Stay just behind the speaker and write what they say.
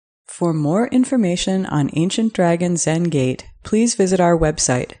For more information on Ancient Dragon Zen Gate, please visit our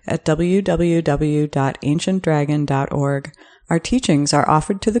website at www.ancientdragon.org. Our teachings are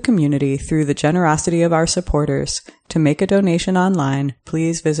offered to the community through the generosity of our supporters. To make a donation online,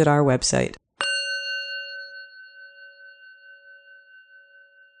 please visit our website.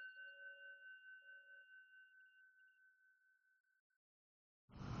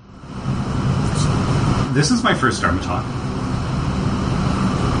 This is my first Dharma talk.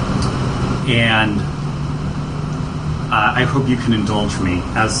 And I hope you can indulge me.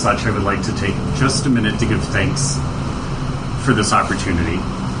 As such, I would like to take just a minute to give thanks for this opportunity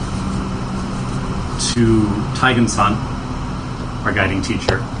to Taigen-san, our guiding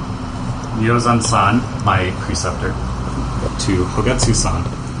teacher, Ryozan-san, my preceptor, to Hogetsu-san,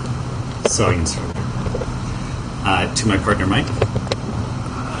 sewing instructor, to my partner Mike,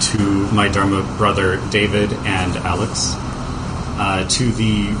 to my Dharma brother David and Alex, to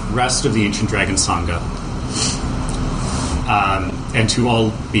the rest of the Ancient Dragon Sangha, and to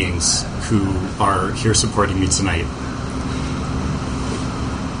all beings who are here supporting me tonight.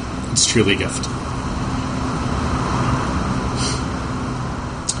 It's truly a gift.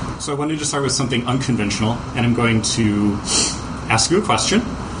 So I wanted to start with something unconventional, and I'm going to ask you a question,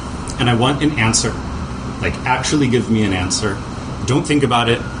 and I want an answer. Like, actually give me an answer. Don't think about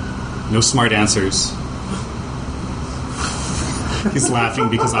it. No smart answers. He's laughing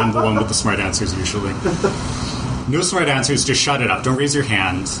because I'm the one with the smart answers usually. No smart answers, just shut it up. Don't raise your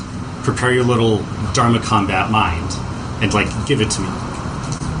hand. Prepare your little Dharma combat mind and, give it to me.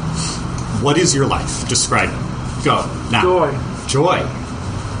 What is your life? Describe it. Go. Now. Joy.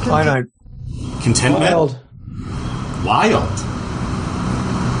 Finite. Contentment. Wild.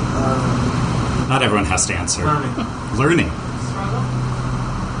 Not everyone has to answer. Learning. Struggle.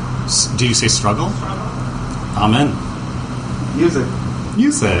 Do you say struggle? Amen.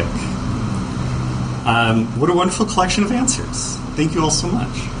 Music. What a wonderful collection of answers. Thank you all so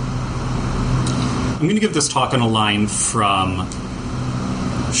much. I'm going to give this talk on a line from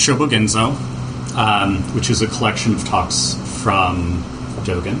Shobo Genzo, which is a collection of talks from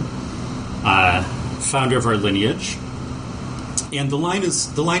Dogen, founder of our lineage. And the line is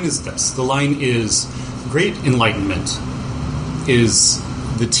this. The line is, great enlightenment is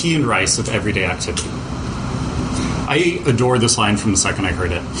the tea and rice of everyday activity. I adore this line from the second I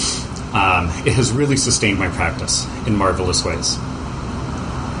heard it. It has really sustained my practice in marvelous ways.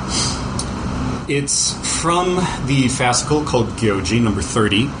 It's from the fascicle called Gyoji, number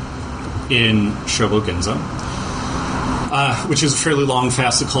 30, in Shobo Genzo, which is a fairly long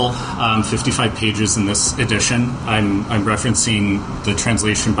fascicle, 55 pages in this edition. I'm referencing the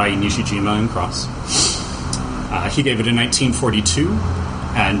translation by Nishijima and Cross. He gave it in 1942,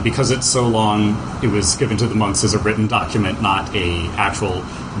 and because it's so long, it was given to the monks as a written document, not a actual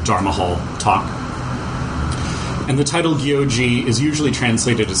Dharma Hall talk. And the title Gyoji is usually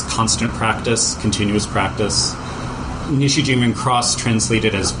translated as constant practice, continuous practice. Nishijima and Cross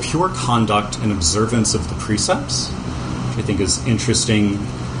translated as pure conduct and observance of the precepts, which I think is interesting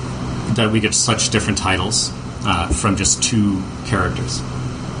that we get such different titles from just two characters.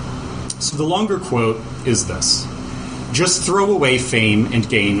 So the longer quote is this: just throw away fame and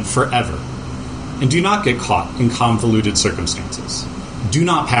gain forever, and do not get caught in convoluted circumstances. Do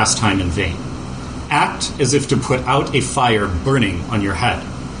not pass time in vain. Act as if to put out a fire burning on your head.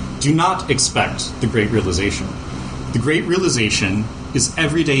 Do not expect the great realization. The great realization is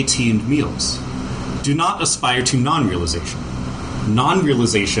everyday tea and meals. Do not aspire to non-realization.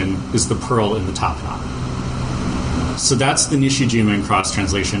 Non-realization is the pearl in the top knot. So that's the Nishijima and Cross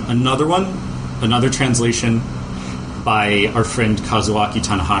translation. Another translation by our friend Kazuaki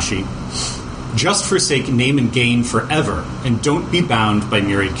Tanahashi. Just forsake name and gain forever, and don't be bound by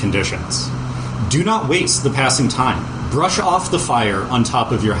myriad conditions. Do not waste the passing time. Brush off the fire on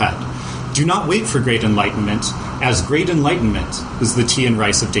top of your head. Do not wait for great enlightenment, as great enlightenment is the tea and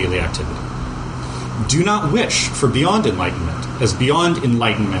rice of daily activity. Do not wish for beyond enlightenment, as beyond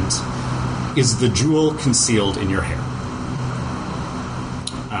enlightenment is the jewel concealed in your hair.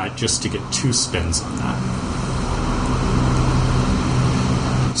 Just to get two spins on that.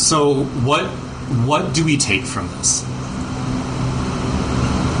 So what do we take from this?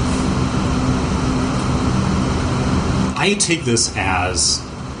 I take this as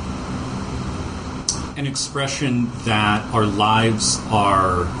an expression that our lives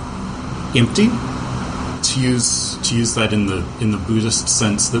are empty, to use that in the Buddhist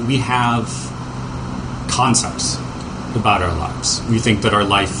sense, that we have concepts about our lives. We think that our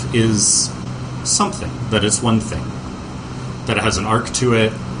life is something, that it's one thing, that it has an arc to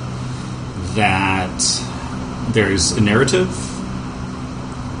it, that there's a narrative,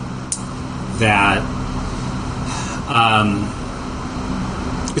 that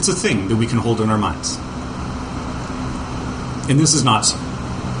it's a thing that we can hold in our minds. And this is not so.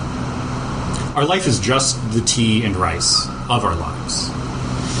 Our life is just the tea and rice of our lives.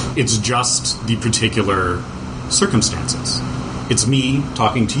 It's just the particular circumstances. It's me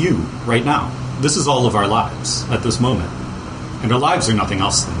talking to you right now. This is all of our lives at this moment. And our lives are nothing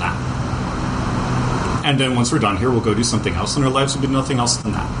else than that. And then once we're done here, we'll go do something else, and our lives will be nothing else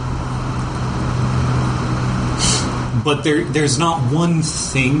than that. But there's not one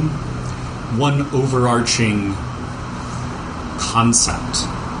thing, one overarching concept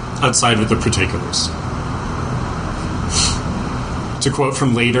outside of the particulars. To quote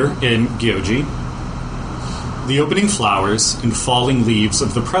from later in Gyoji, the opening flowers and falling leaves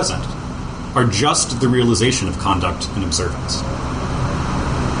of the present are just the realization of conduct and observance.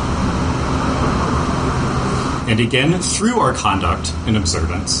 And again, through our conduct and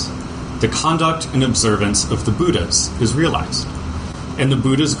observance, the conduct and observance of the Buddhas is realized, and the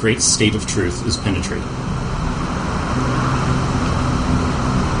Buddha's great state of truth is penetrated.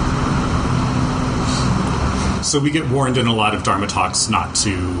 So we get warned in a lot of Dharma talks not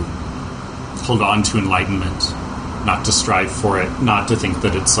to hold on to enlightenment, not to strive for it, not to think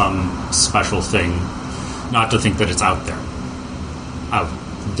that it's some special thing, not to think that it's out there. Out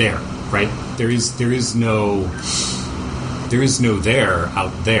there, right? There is no there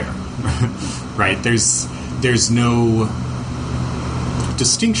out there, right? There's no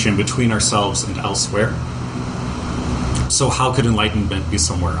distinction between ourselves and elsewhere. So how could enlightenment be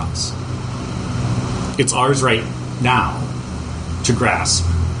somewhere else? It's ours right now to grasp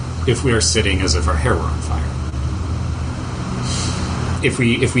if we are sitting as if our hair were on fire. If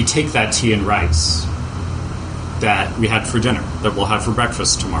we take that tea and rice that we had for dinner, that we'll have for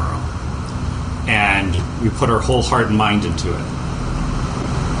breakfast tomorrow, and we put our whole heart and mind into it,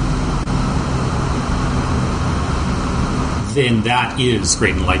 then that is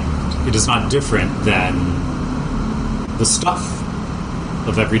great enlightenment. It is not different than the stuff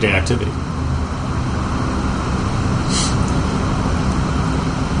of everyday activity.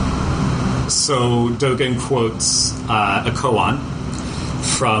 So Dogen quotes a koan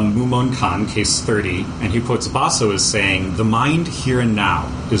from Mumon Kan, case 30, and he quotes Baso as saying, "The mind here and now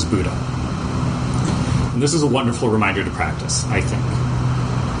is Buddha." And this is a wonderful reminder to practice, I think.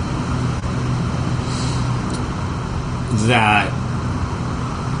 That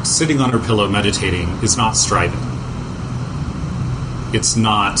sitting on our pillow meditating is not striving. It's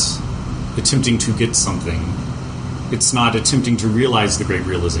not attempting to get something. It's not attempting to realize the great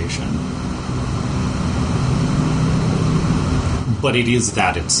realization. But it is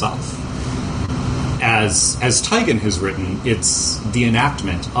that itself. As Taigen has written, it's the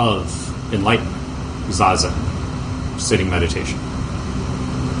enactment of enlightenment, zazen, sitting meditation.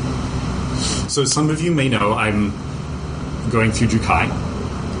 So some of you may know I'm going through Jukai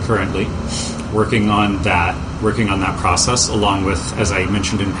currently, working on that process, along with, as I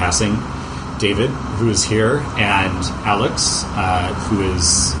mentioned in passing, David, who is here, and Alex, who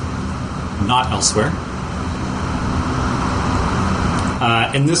is not elsewhere.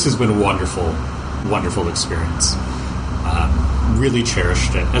 And this has been a wonderful, wonderful experience. Really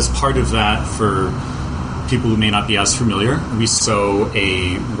cherished it. As part of that, for people who may not be as familiar, we sew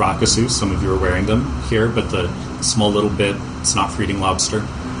a rakusu. Some of you are wearing them here, but the small little bit, it's not for eating lobster.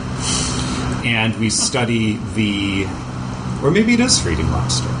 And we study or maybe it is for eating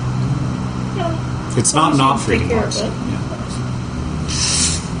lobster. It's not for eating lobster.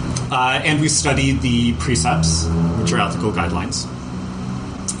 Yeah. And we study the precepts, which are ethical guidelines,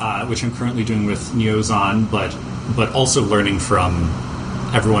 which I'm currently doing with Nyozan, but also learning from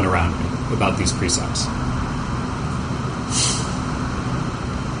everyone around me about these precepts.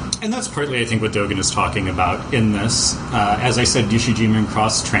 And that's partly, I think, what Dogen is talking about in this. As I said, Nishijima and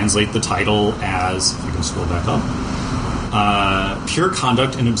Cross translate the title as, if I can scroll back up, pure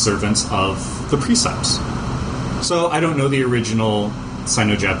conduct and observance of the precepts. So I don't know the original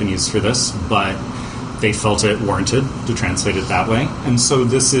Sino-Japanese for this, but they felt it warranted to translate it that way. And so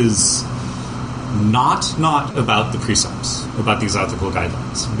this is not about the precepts, about these ethical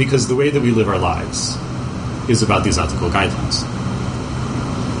guidelines, because the way that we live our lives is about these ethical guidelines.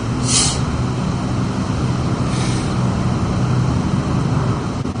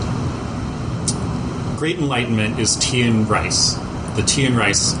 Great enlightenment is tea and rice, the tea and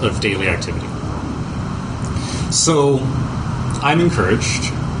rice of daily activity. So I'm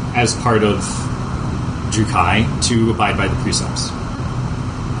encouraged, as part of Jukai, to abide by the precepts.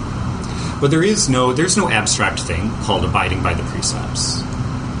 But there's no abstract thing called abiding by the precepts.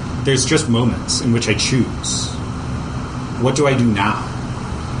 There's just moments in which I choose. What do I do now?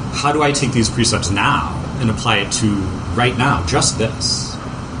 how do I take these precepts now and apply it to right now? Just this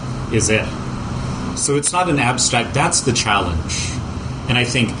is it. So it's not an abstract, that's the challenge. And I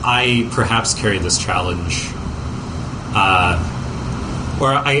think I perhaps carry this challenge, or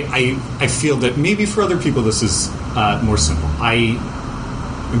I feel that maybe for other people this is more simple. I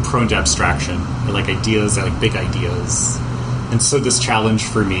am prone to abstraction. I like ideas, I like big ideas. And so this challenge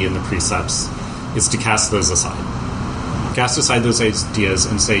for me in the precepts is to cast those aside. Cast aside those ideas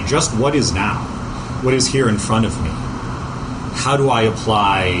and say, just what is now? What is here in front of me? How do I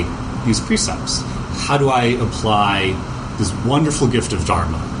apply these precepts? How do I apply this wonderful gift of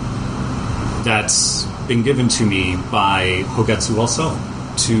Dharma that's been given to me by Hogetsu also,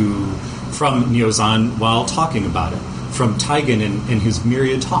 from Nyozan while talking about it, from Taigen in his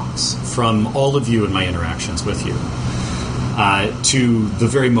myriad talks, from all of you in my interactions with you, to the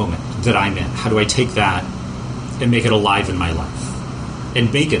very moment that I'm in. How do I take that and make it alive in my life?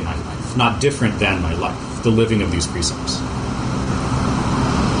 And make it my life, not different than my life, the living of these precepts.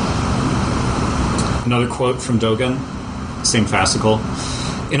 Another quote from Dogen, same fascicle.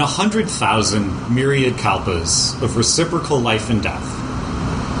 In 100,000 myriad kalpas of reciprocal life and death,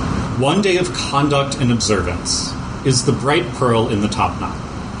 one day of conduct and observance is the bright pearl in the top knot,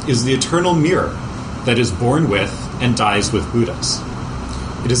 is the eternal mirror that is born with and dies with Buddhas.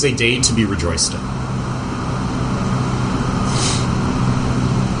 It is a day to be rejoiced in.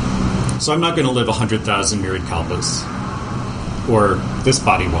 So I'm not going to live 100,000 myriad kalpas, or this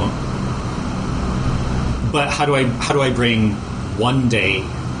body won't. But how do I bring one day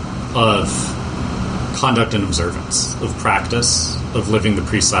of conduct and observance, of practice, of living the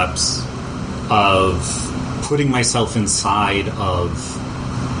precepts, of putting myself inside of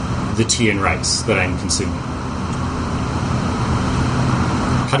the tea and rice that I'm consuming?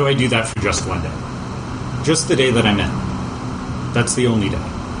 How do I do that for just one day? Just the day that I'm in. That's the only day.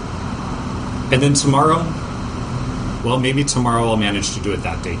 And then tomorrow, well, maybe tomorrow I'll manage to do it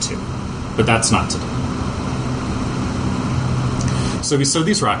that day too. But that's not today. So we sew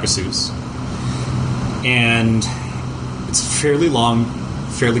these rakusus, and it's a fairly long,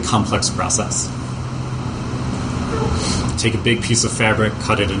 fairly complex process. Take a big piece of fabric,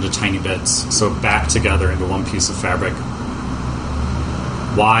 cut it into tiny bits, sew it back together into one piece of fabric.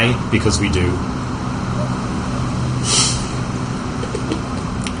 Why? Because we do.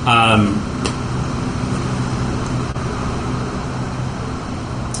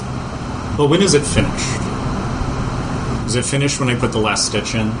 But when is it finished? Is it finished when I put the last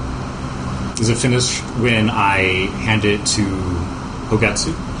stitch in? Is it finished when I hand it to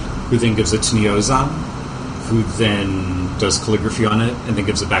Hogetsu, who then gives it to Nyozan, who then does calligraphy on it and then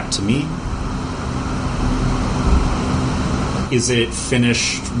gives it back to me? Is it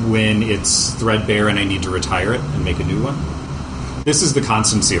finished when it's threadbare and I need to retire it and make a new one? This is the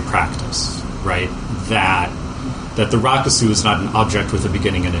constancy of practice, right? That the rakusu is not an object with a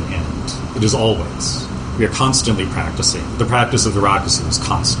beginning and an end. It is always. We are constantly practicing. The practice of the rakusu is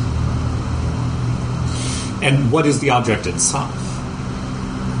constant. And what is the object itself?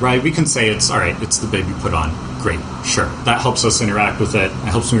 Right? We can say it's the bib you put on. Great, sure. That helps us interact with it. It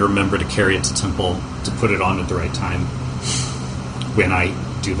helps me remember to carry it to temple, to put it on at the right time when I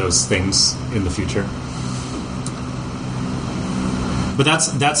do those things in the future. But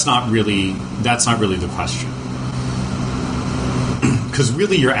that's not really the question. Because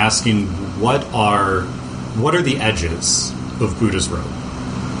really you're asking what are the edges of Buddha's road?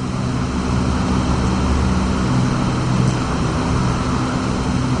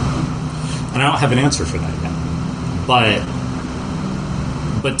 And I don't have an answer for that yet.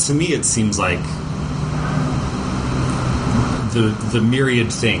 But to me it seems like the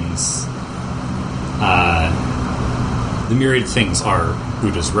myriad things are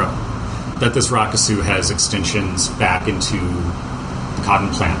Buddha's road. That this rakusu has extensions back into the cotton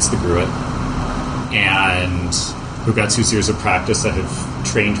plants that grew it, and Hogetsu's years of practice that have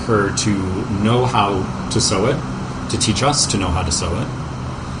trained her to know how to sew it, to teach us to know how to sew it.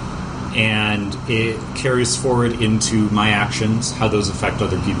 And it carries forward into my actions, how those affect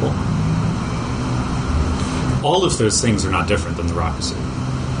other people. All of those things are not different than the rakusu.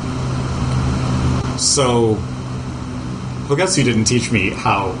 So Hogetsu didn't teach me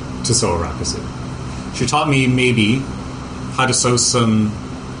how to sew a rakusu. She taught me maybe how to sew some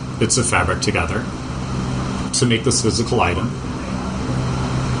bits of fabric together to make this physical item.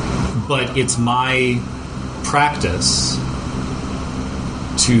 But it's my practice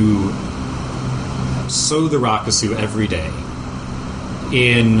to sew the rakusu every day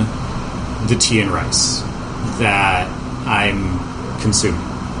in the tea and rice that I'm consuming.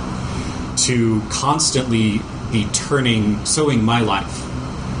 To constantly be sewing my life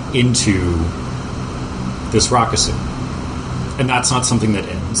into this rakusu. And that's not something that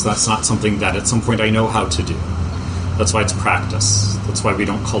ends. That's not something that at some point I know how to do. That's why it's practice. That's why we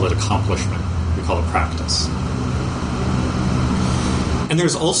don't call it accomplishment. We call it practice. And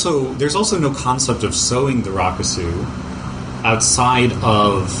there's also no concept of sowing the rakusu outside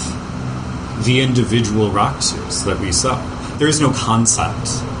of the individual rakusus that we sow. There is no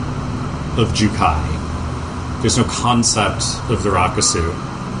concept of jukai. There's no concept of the rakusu.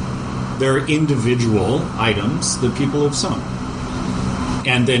 There are individual items that people have sown.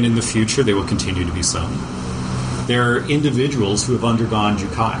 And then in the future, they will continue to be sown. There are individuals who have undergone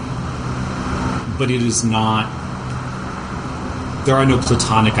jukai. But it is not... There are no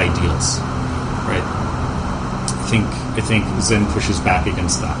platonic ideals, right? I think Zen pushes back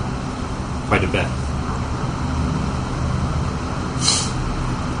against that quite a bit.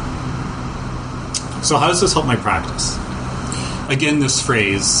 So how does this help my practice? Again, this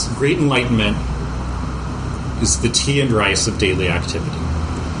phrase, great enlightenment is the tea and rice of daily activity.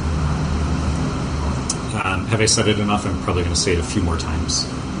 Have I said it enough? I'm probably going to say it a few more times.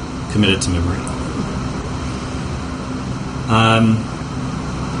 Committed to memory.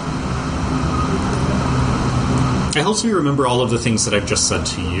 It helps me remember all of the things that I've just said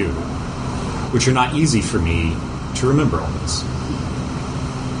to you, which are not easy for me to remember always.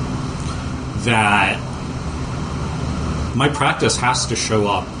 That my practice has to show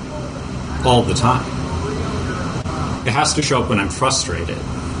up all the time. It has to show up when I'm frustrated.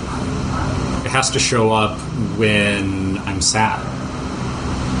 It has to show up when I'm sad.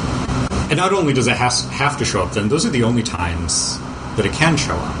 And not only does it have to show up then, those are the only times that it can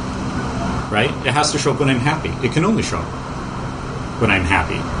show up. Right? It has to show up when I'm happy. It can only show up when I'm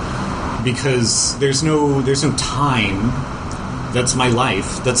happy. Because there's no time that's my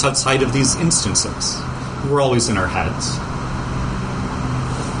life that's outside of these instances. We're always in our heads.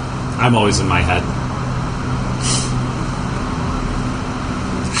 I'm always in my head.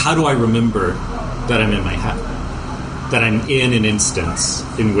 How do I remember that I'm in my head? That I'm in an instance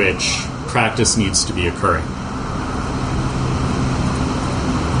in which practice needs to be occurring?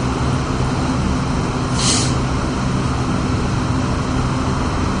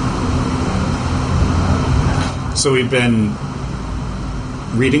 So we've been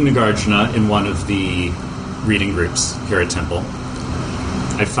reading Nagarjuna in one of the reading groups here at Temple.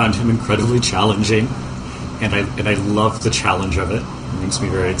 I found him incredibly challenging, and I love the challenge of it. It makes me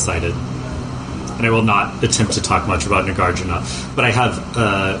very excited. And I will not attempt to talk much about Nagarjuna, but I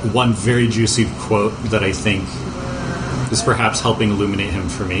have one very juicy quote that I think is perhaps helping illuminate him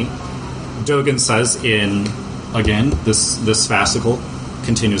for me. Dogen says in, again, this fascicle,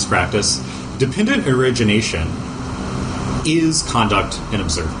 continuous practice, dependent origination is conduct and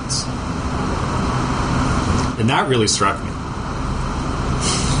observance. And that really struck me.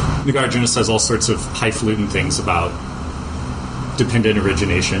 Nagarjuna says all sorts of highfalutin things about dependent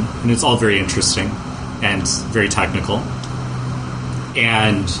origination, and it's all very interesting and very technical.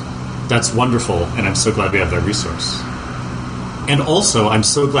 And that's wonderful, and I'm so glad we have that resource. And also, I'm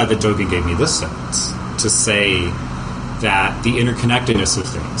so glad that Dogen gave me this sentence to say that the interconnectedness of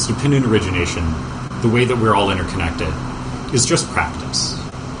things, dependent origination, the way that we're all interconnected, is just practice,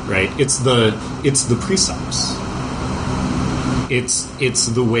 right? It's the precepts. It's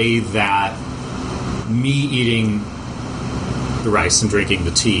the way that me eating the rice and drinking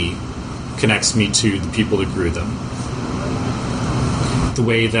the tea connects me to the people that grew them. The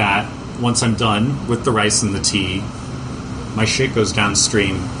way that once I'm done with the rice and the tea, my shake goes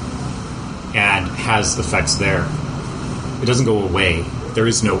downstream and has effects there. It doesn't go away. There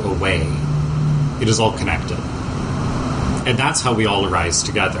is no away. It is all connected. And that's how we all arise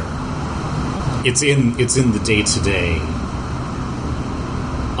together. It's in the day-to-day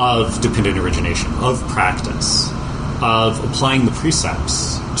of dependent origination, of practice, of applying the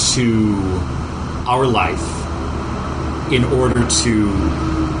precepts to our life in order to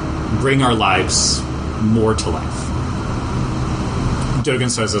bring our lives more to life. Dogen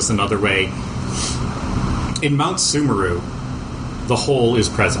says this another way. In Mount Sumeru, the whole is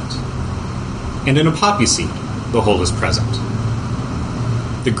present. And in a poppy seed, the whole is present.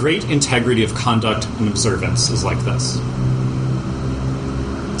 The great integrity of conduct and observance is like this.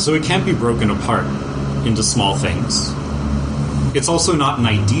 So it can't be broken apart into small things. It's also not an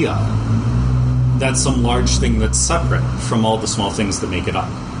idea that's some large thing that's separate from all the small things that make it up.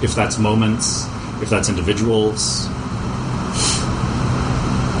 If that's moments, if that's individuals.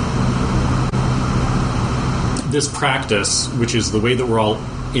 This practice, which is the way that we're all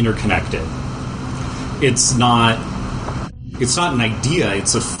interconnected, it's not an idea,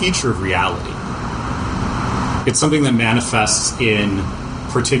 it's a feature of reality. It's something that manifests in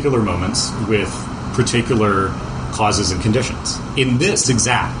particular moments with particular causes and conditions. In this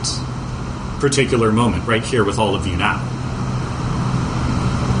exact particular moment, right here with all of you now.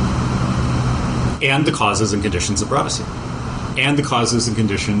 And the causes and conditions that brought us here. And the causes and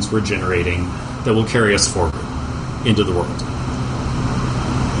conditions we're generating that will carry us forward into the world.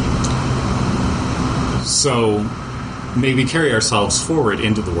 So, may we carry ourselves forward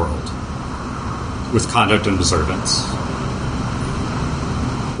into the world with conduct and observance,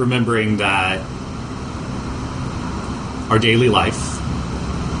 remembering that our daily life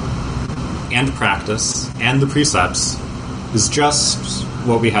and practice and the precepts is just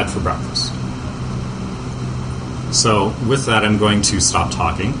what we had for breakfast. So with that, I'm going to stop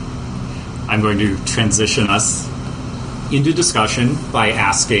talking. I'm going to transition us into discussion by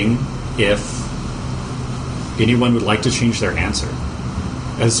asking if anyone would like to change their answer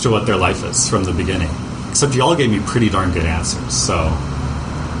as to what their life is from the beginning. Except you all gave me pretty darn good answers, so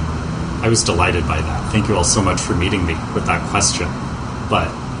I was delighted by that. Thank you all so much for meeting me with that question. But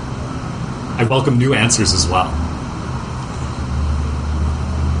I welcome new answers as well.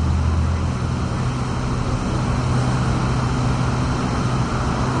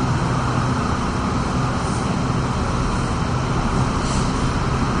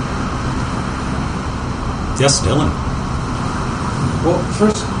 Yes, Dylan. Well,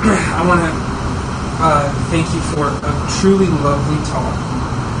 first, I want to thank you for a truly lovely talk,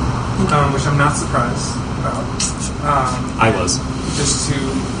 which I'm not surprised about. I was. Just to,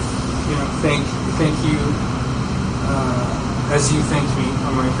 thank you, as you thanked me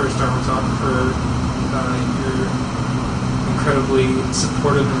on my first Dharma talk for your incredibly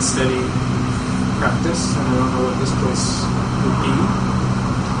supportive and steady practice. And I don't know what this place would be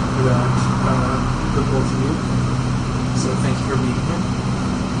without the both of you. So thank you for being here.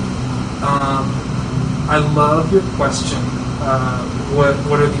 I love your question.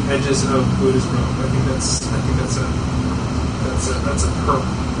 What are the edges of Buddha's road? I think that's a pearl.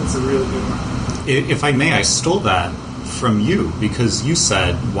 That's a really good one. If I may, I stole that from you because you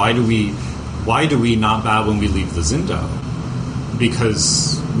said, why do we not bow when we leave the Zendo?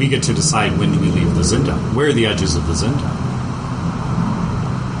 Because we get to decide when do we leave the Zendo. Where are the edges of the Zendo?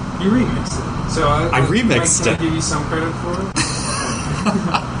 You remixed it. So I remixed can it. I give you some credit for it?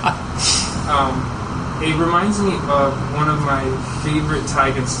 It reminds me of one of my favorite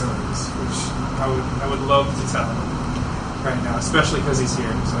Taigen stories, which I would love to tell right now, especially because he's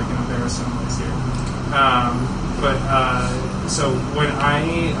here, so I can embarrass him when he's here. So when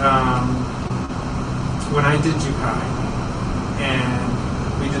I did Jukai and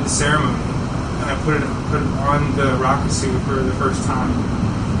we did the ceremony, and I put it on the Rakusu for the first time.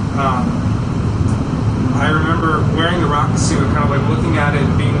 I remember wearing the Rakusu and kind of like looking at it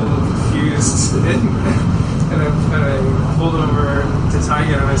and being a little confused. and I pulled over to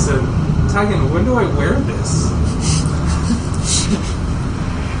Taigen and I said, Taigen, when do I wear this?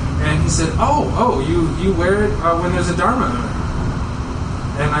 And he said, oh, you wear it when there's a Dharma event.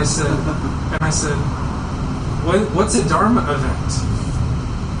 And I said, what's a Dharma event?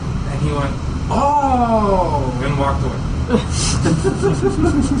 And he went, oh, and walked away.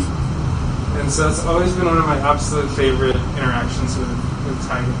 And so it's always been one of my absolute favorite interactions with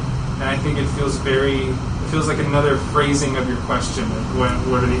Taigen. And I think it feels like another phrasing of your question of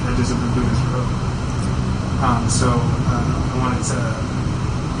what are the edges of the Buddhist road. I wanted to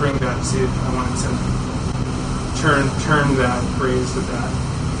bring that to, I wanted to turn that phrase with that.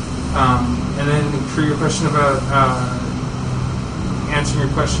 And then for your question about answering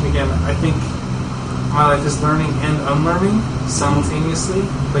your question again, I think my life is learning and unlearning simultaneously,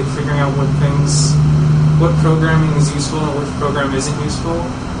 like figuring out what programming is useful and which program isn't useful,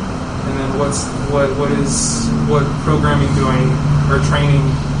 and then what programming or training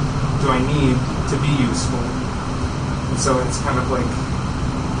do I need to be useful. And so it's kind of like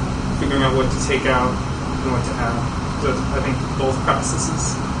figuring out what to take out and what to add. So I think both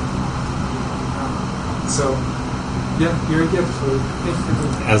processes. So yeah, you're a gift. Thank you for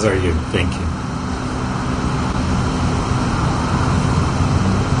doing that. As are you. Thank you.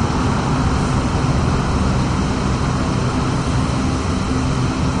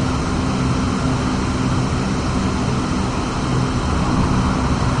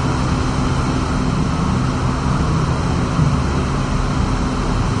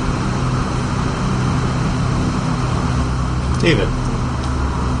 David.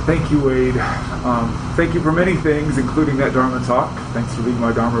 Thank you, Wade. Thank you for many things, including that Dharma talk. Thanks for being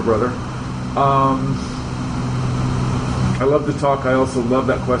my Dharma brother. I love the talk. I also love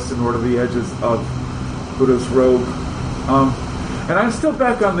that question, what are the edges of Buddha's robe? And I'm still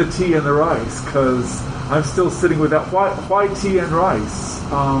back on the tea and the rice, because I'm still sitting with that. Why tea and rice?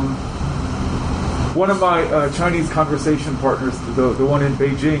 one of my Chinese conversation partners, the one in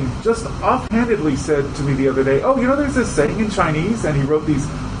Beijing, just offhandedly said to me the other day, "Oh, there's this saying in Chinese," and he wrote these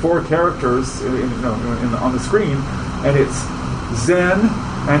 4 characters on the screen, and it's Zen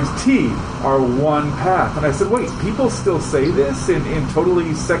and T are one path. And I said, "Wait, people still say this in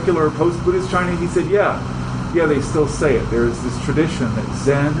totally secular post-Buddhist China?" He said, "Yeah, they still say it. There is this tradition that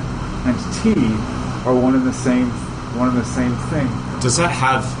Zen and T are one and the same thing." Does that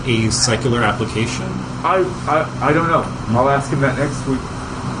have a secular application? I don't know. I'll ask him that next week.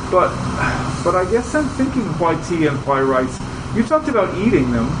 But I guess I'm thinking why tea and why rice. You talked about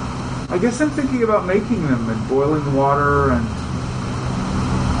eating them. I guess I'm thinking about making them and boiling water, and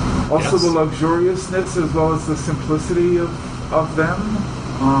also the luxuriousness as well as the simplicity of them.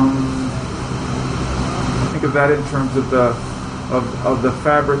 Think of that in terms of the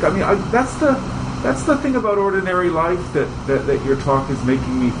fabric. I mean, that's the thing about ordinary life that your talk is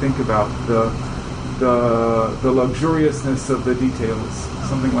making me think about, the luxuriousness of the details,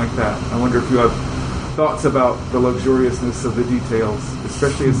 something like that. I wonder if you have thoughts about the luxuriousness of the details,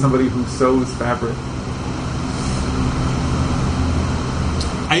 especially as somebody who sews fabric.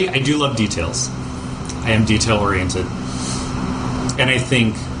 I do love details. I am detail oriented, and I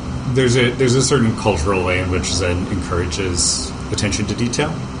think there's a certain cultural way in which Zen encourages attention to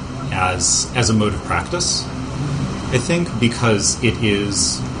detail as a mode of practice. I think because it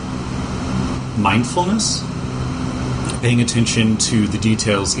is mindfulness. Paying attention to the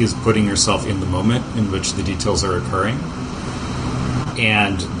details is putting yourself in the moment in which the details are occurring,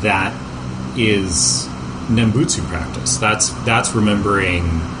 and that is Nembutsu practice. That's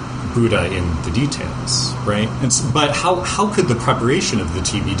remembering Buddha in the details, right? But how could the preparation of the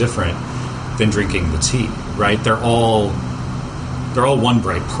tea be different than drinking the tea, right? They're all one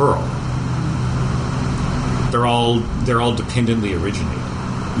bright pearl. They're all dependently originated.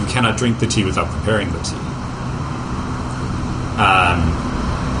 You cannot drink the tea without preparing the tea.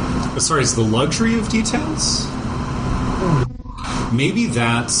 As far as the luxury of details, maybe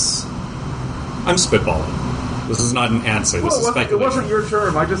that's... I'm spitballing. This is not an answer. This is speculation. It wasn't your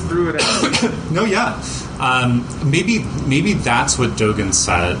term. I just threw it out. No, yeah. Maybe that's what Dogen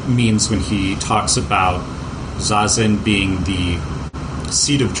means when he talks about Zazen being the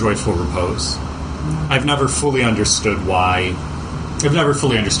seat of joyful repose. I've never fully understood why. I've never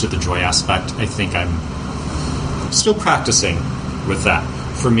fully understood the joy aspect. I think I'm still practicing with that.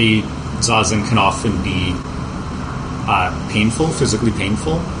 For me, Zazen can often be painful, physically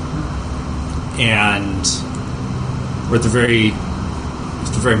painful, and or at the very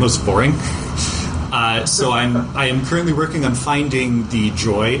most boring. So I am currently working on finding the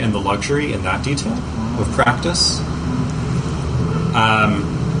joy and the luxury in that detail of practice.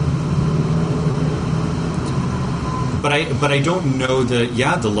 But I don't know that.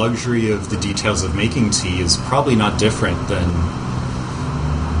 Yeah, the luxury of the details of making tea is probably not different than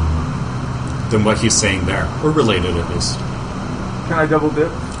what he's saying there, or related at least. Can I double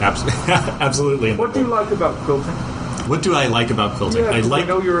dip? Absolutely. What do you like about quilting? What do I like about quilting? Yeah, I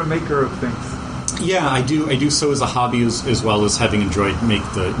know you're a maker of things. Yeah, I do. I do so as a hobby as well as having enjoyed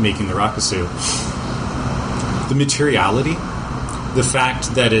making the rakusu. The materiality, the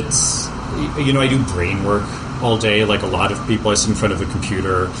fact that it's, I do brain work all day, like a lot of people. I sit in front of a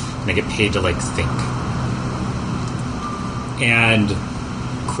computer and I get paid to think. And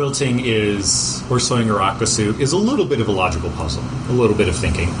quilting or sewing a rakusu is a little bit of a logical puzzle, a little bit of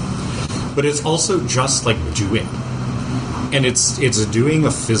thinking, but it's also just like doing, and it's doing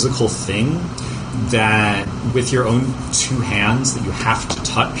a physical thing that with your own 2 hands that you have to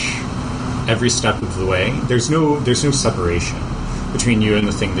touch every step of the way. There's no separation between you and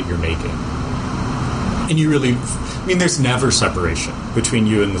the thing that you're making. And you really, there's never separation between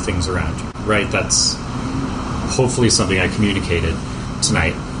you and the things around you, right? That's hopefully something I communicated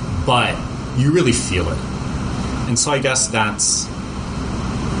tonight, but you really feel it. And so I guess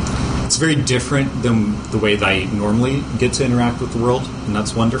it's very different than the way that I normally get to interact with the world, and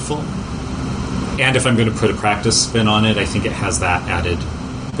that's wonderful. And if I'm going to put a practice spin on it, I think it has that added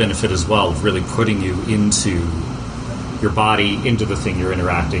benefit as well, of really putting you into your body, into the thing you're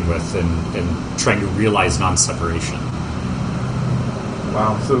interacting with, and trying to realize non-separation.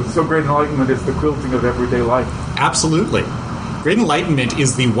 Wow, so great enlightenment is the quilting of everyday life. Absolutely. Great enlightenment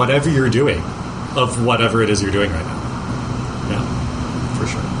is the whatever you're doing of whatever it is you're doing right now. Yeah, for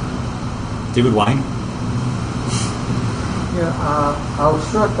sure. David Wine? Yeah, I was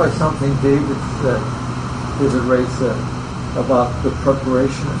struck by something David Ray said about the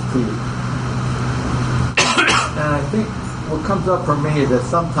preparation of tea. And I think what comes up for me is that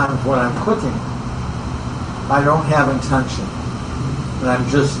sometimes when I'm cooking, I don't have intention. and I'm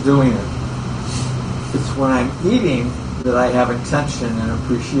just doing it. It's when I'm eating that I have intention and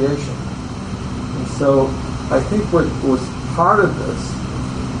appreciation. And so I think what was part of this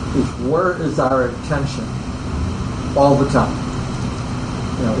is where is our intention all the time?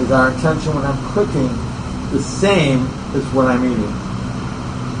 Is our intention when I'm cooking the same as when I'm eating?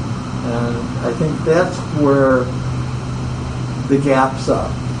 And I think that's where the gaps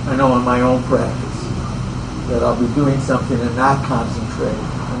are. I know in my own practice that I'll be doing something and not concentrating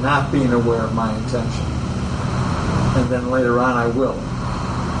and not being aware of my intention. And then later on I will.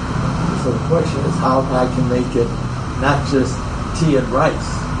 So the question is how I can make it not just tea and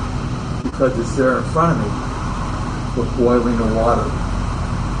rice, because it's there in front of me, but boiling the water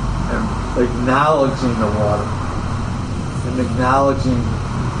and acknowledging the water and acknowledging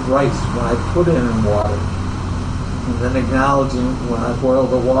rice when I put it in water, and then acknowledging when I boil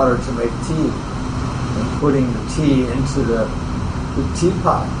the water to make tea and putting the tea into the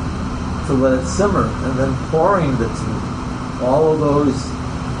teapot to let it simmer, and then pouring the tea. All of those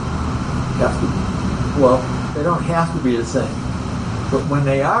have to, they don't have to be the same, but when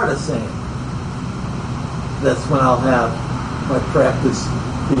they are the same, that's when I'll have my practice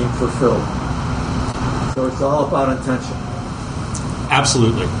being fulfilled. So it's all about intention.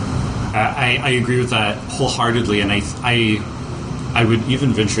 Absolutely. I agree with that wholeheartedly, and I would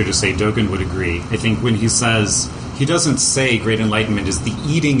even venture to say Dogen would agree. I think when he says, he doesn't say great enlightenment is the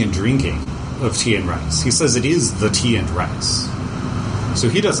eating and drinking of tea and rice. He says it is the tea and rice. So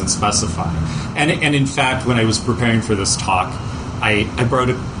he doesn't specify. And in fact, when I was preparing for this talk, I brought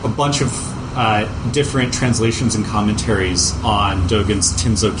a bunch of different translations and commentaries on Dogen's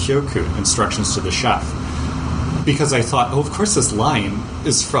Tenzo Kyoku, Instructions to the Chef, because I thought, of course this line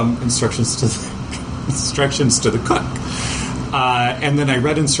is from Instructions to the Cook. And then I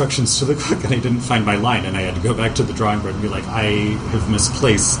read Instructions to the Cook and I didn't find my line, and I had to go back to the drawing board and be like, I have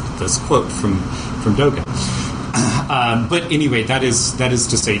misplaced this quote from Dogen. But anyway, that is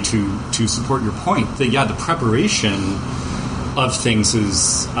to say, to support your point, that the preparation of things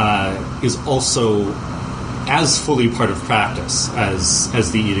is also as fully part of practice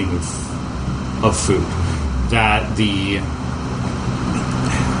as the eating of food. That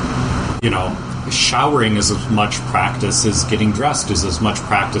showering is as much practice as getting dressed, is as much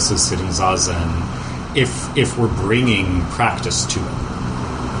practice as sitting zazen, if we're bringing practice to it,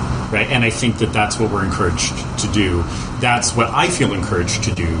 right? And I think that's what we're encouraged to do. That's what I feel encouraged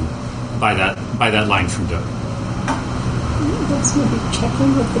to do by that line from Dogen. Let's maybe check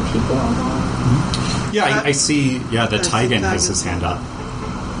in with the people online. Mm-hmm. Yeah, I see. Yeah, that Taigen has his hand up.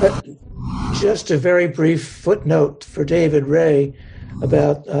 Just a very brief footnote for David Ray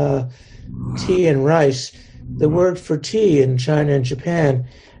about tea and rice. The word for tea in China and Japan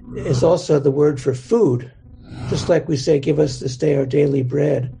is also the word for food. Just like we say, give us this day our daily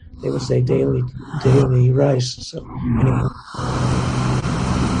bread, they would say daily rice. So anyway.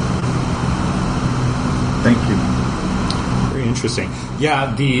 Thank you. Very interesting.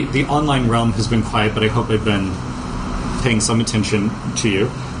 Yeah, the online realm has been quiet, but I hope I've been paying some attention to you.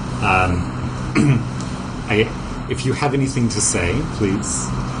 If you have anything to say, please,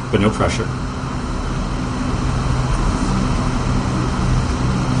 but no pressure.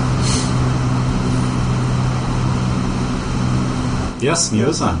 Yes,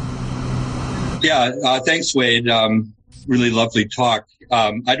 Nyosan. Yeah, thanks, Wade. Really lovely talk.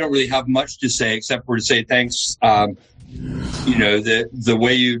 I don't really have much to say except for to say thanks. The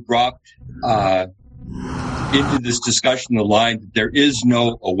way you dropped into this discussion the line that there is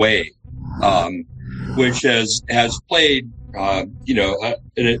no away, which has played a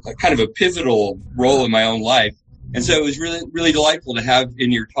kind of a pivotal role in my own life. And so it was really, really delightful to have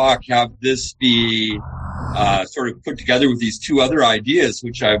in your talk, have this be sort of put together with these two other ideas,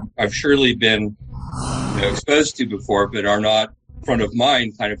 which I've surely been exposed to before, but are not front of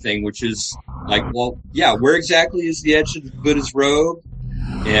mind kind of thing, which is like, well, yeah, where exactly is the edge of the Buddha's robe?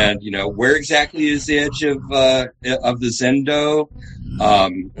 And, where exactly is the edge of the Zendo?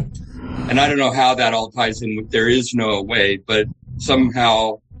 And I don't know how that all ties in with there is no way, but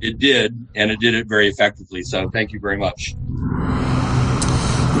somehow it did, and it did it very effectively. So thank you very much.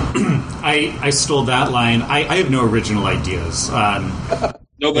 I stole that line. I have no original ideas.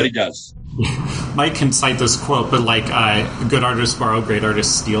 Nobody does. Mike can cite this quote, but good artists borrow, great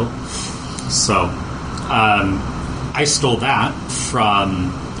artists steal. So I stole that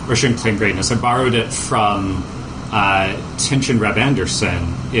from, or shouldn't claim greatness, I borrowed it from Tenshin Reb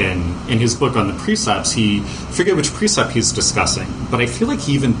Anderson in his book on the precepts. I forget which precept he's discussing, but I feel like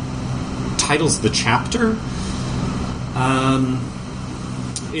he even titles the chapter.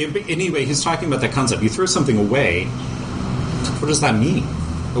 Anyway, he's talking about that concept. You throw something away What does that mean?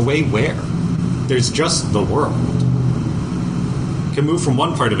 Away where? There's just the world. It can move from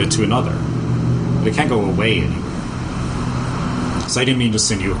one part of it to another, but it can't go away anywhere. So I didn't mean to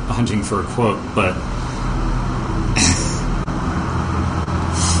send you hunting for a quote, but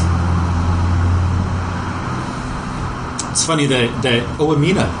it's funny that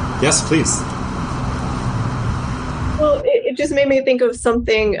Amina, yes, please. Well, it just made me think of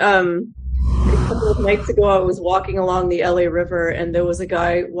something. A couple of nights ago, I was walking along the LA River, and there was a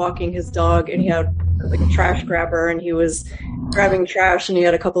guy walking his dog, and he had like a trash grabber, and he was grabbing trash, and he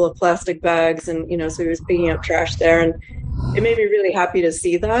had a couple of plastic bags, and so he was picking up trash there, and it made me really happy to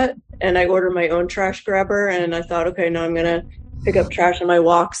see that. And I ordered my own trash grabber, and I thought, okay, now I'm gonna pick up trash on my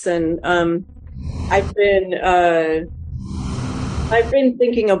walks, and I've been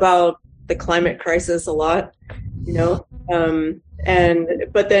thinking about the climate crisis a lot,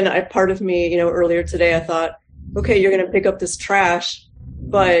 but then part of me, earlier today, I thought, okay, you're going to pick up this trash,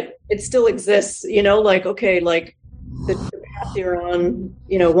 but it still exists, the path you're on,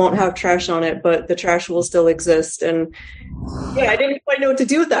 won't have trash on it, but the trash will still exist. And yeah, I didn't quite know what to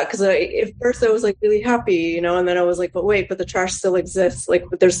do with that, because at first I was like really happy, and then I was like, but wait, but the trash still exists,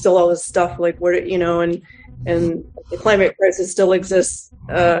 but there's still all this stuff, and the climate crisis still exists.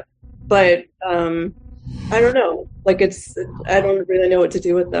 But I don't know, I don't really know what to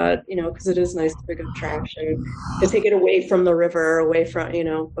do with that, because it is nice to pick up trash and to take it away from the river, away from,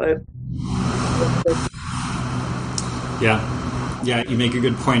 but. Yeah, you make a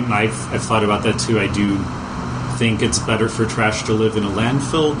good point, and I've thought about that too. I do think it's better for trash to live in a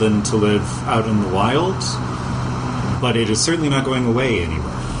landfill than to live out in the wild, but it is certainly not going away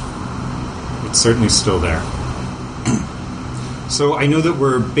anywhere. It's certainly still there. So I know that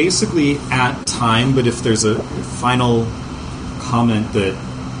we're basically at time, but if there's a final comment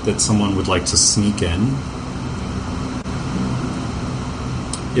that someone would like to sneak in.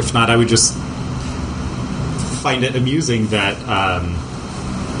 If not, I would just find it amusing that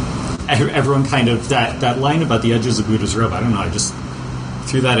everyone kind of, that line about the edges of Buddha's robe, I don't know, I just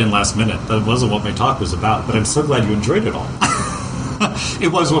threw that in last minute. That wasn't what my talk was about, but I'm so glad you enjoyed it all. It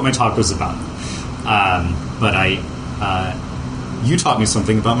was what my talk was about. But you taught me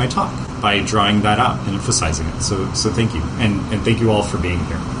something about my talk by drawing that out and emphasizing it. So thank you. And thank you all for being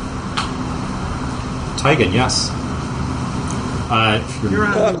here. Taigen, yes.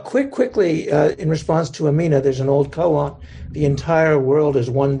 Quickly, in response to Amina, there's an old koan. The entire world is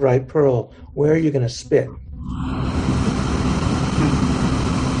one bright pearl. Where are you going to spit?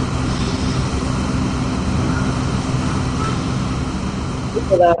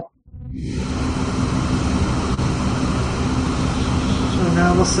 So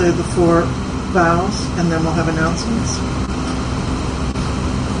now we'll say the 4 vows, and then we'll have announcements.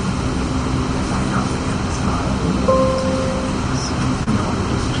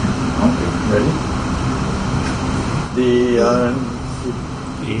 Ready? The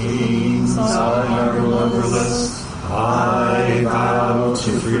beings are numberless. I vow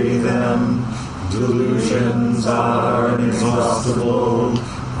to free them. Delusions are inexhaustible.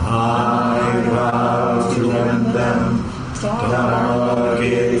 I vow to end them. Dharma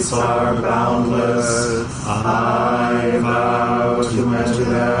gates are boundless. I vow to enter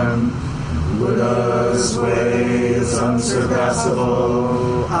them. Buddha's way is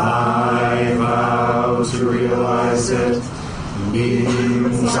unsurpassable. I vow to realize it.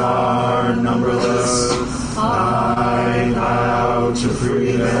 Beings are numberless. I vow to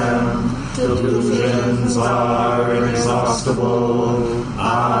free them. Delusions are inexhaustible.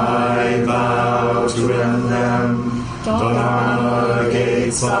 I vow to end them. Dharma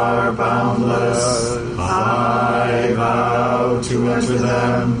gates are boundless. I vow to enter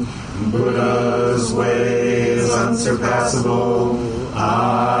them. Buddha's way is unsurpassable.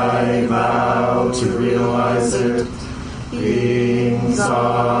 I vow to realize it. Beings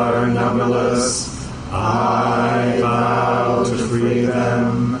are numberless. I vow to free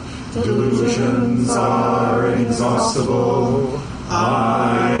them. Delusions are inexhaustible.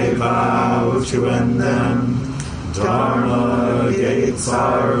 I vow to end them. Dharma gates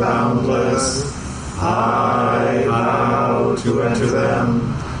are boundless. I vow to enter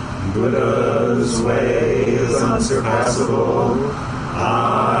them. Buddha's way is unsurpassable.